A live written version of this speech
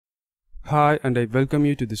Hi, and I welcome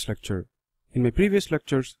you to this lecture. In my previous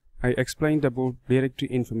lectures, I explained about directory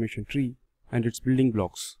information tree and its building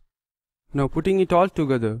blocks. Now putting it all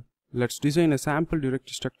together, let's design a sample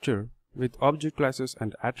directory structure with object classes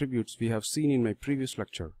and attributes we have seen in my previous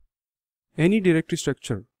lecture. Any directory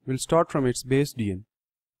structure will start from its base DN.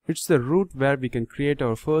 It's the root where we can create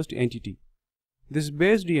our first entity. This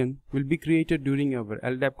base DN will be created during our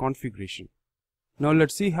LDAP configuration. Now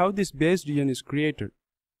let's see how this base DN is created.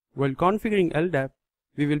 While configuring LDAP,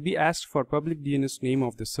 we will be asked for public DNS name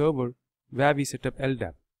of the server where we set up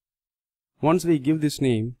LDAP. Once we give this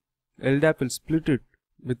name, LDAP will split it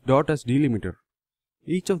with dot as delimiter.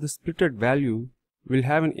 Each of the splitted value will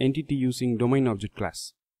have an entity using domain object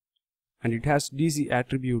class, and it has DC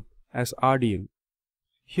attribute as RDN.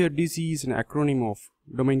 Here DC is an acronym of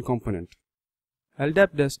domain component.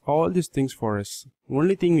 LDAP does all these things for us.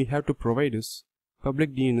 Only thing we have to provide is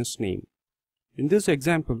public DNS name. In this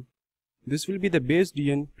example, this will be the base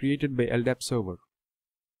DN created by LDAP server.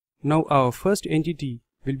 Now our first entity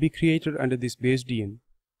will be created under this base DN.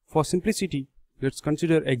 For simplicity, let's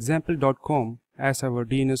consider example.com as our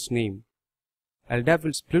DNS name. LDAP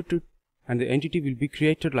will split it and the entity will be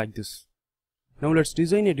created like this. Now let's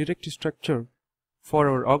design a directory structure for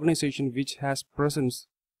our organization which has presence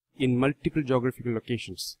in multiple geographical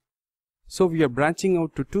locations. So we are branching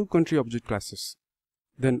out to two country object classes.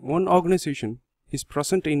 Then one organization is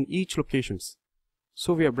present in each locations,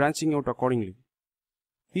 so we are branching out accordingly.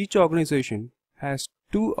 Each organization has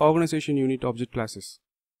two organization unit object classes,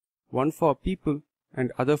 one for people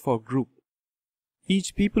and other for group.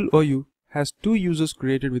 Each people OU has two users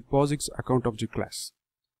created with POSIX account object class,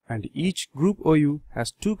 and each group OU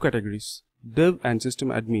has two categories, dev and system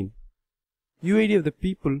admin. UID of the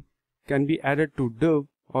people can be added to dev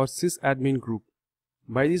or sysadmin group.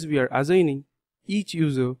 By this we are assigning each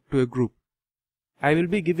user to a group. I will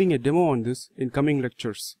be giving a demo on this in coming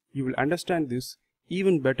lectures. You will understand this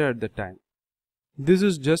even better at that time. This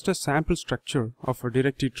is just a sample structure of a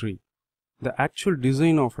directory tree. The actual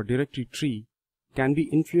design of a directory tree can be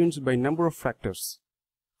influenced by number of factors.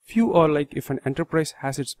 Few are like if an enterprise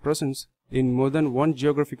has its presence in more than one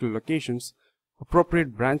geographical locations,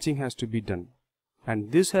 appropriate branching has to be done,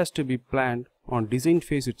 and this has to be planned on design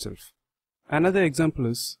phase itself. Another example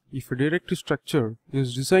is, if a directory structure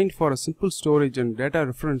is designed for a simple storage and data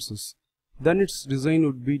references, then its design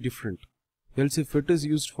would be different. Else if it is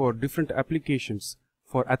used for different applications,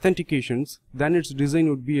 for authentications, then its design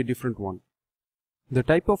would be a different one. The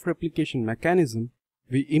type of replication mechanism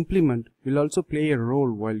we implement will also play a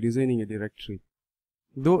role while designing a directory.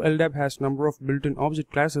 Though LDAP has number of built-in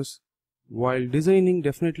object classes, while designing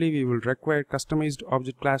definitely we will require customized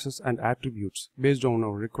object classes and attributes based on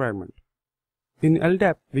our requirement. In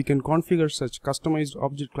LDAP, we can configure such customized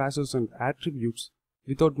object classes and attributes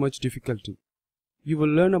without much difficulty. You will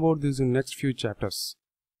learn about this in next few chapters.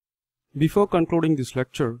 Before concluding this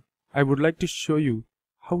lecture, I would like to show you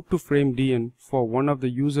how to frame DN for one of the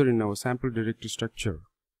user in our sample directory structure.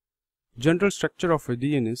 General structure of a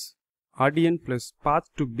DN is RDN plus path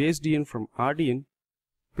to base DN from RDN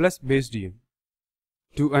plus base DN.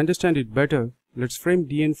 To understand it better, let's frame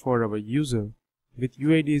DN for our user with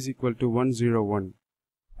UID is equal to 101.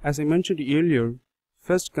 As I mentioned earlier,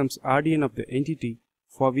 first comes RDN of the entity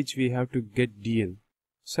for which we have to get DN.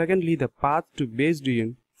 Secondly, the path to base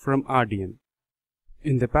DN from RDN.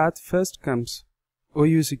 In the path first comes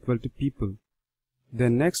OU is equal to people.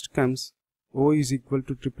 Then next comes O is equal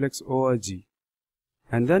to triplex org.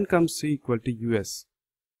 And then comes C equal to US.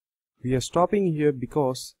 We are stopping here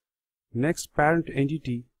because next parent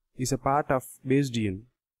entity is a part of base DN.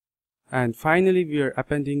 And finally we are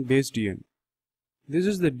appending base DN. This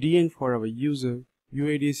is the DN for our user.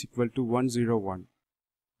 UID is equal to 101.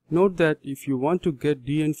 Note that if you want to get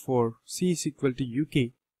DN for C is equal to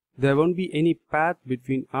UK, there won't be any path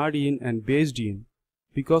between RDN and base DN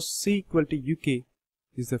because C equal to UK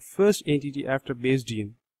is the first entity after base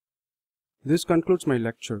DN. This concludes my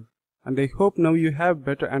lecture, and I hope now you have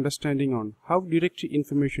better understanding on how directory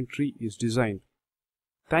information tree is designed.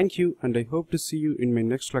 Thank you, and I hope to see you in my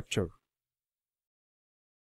next lecture.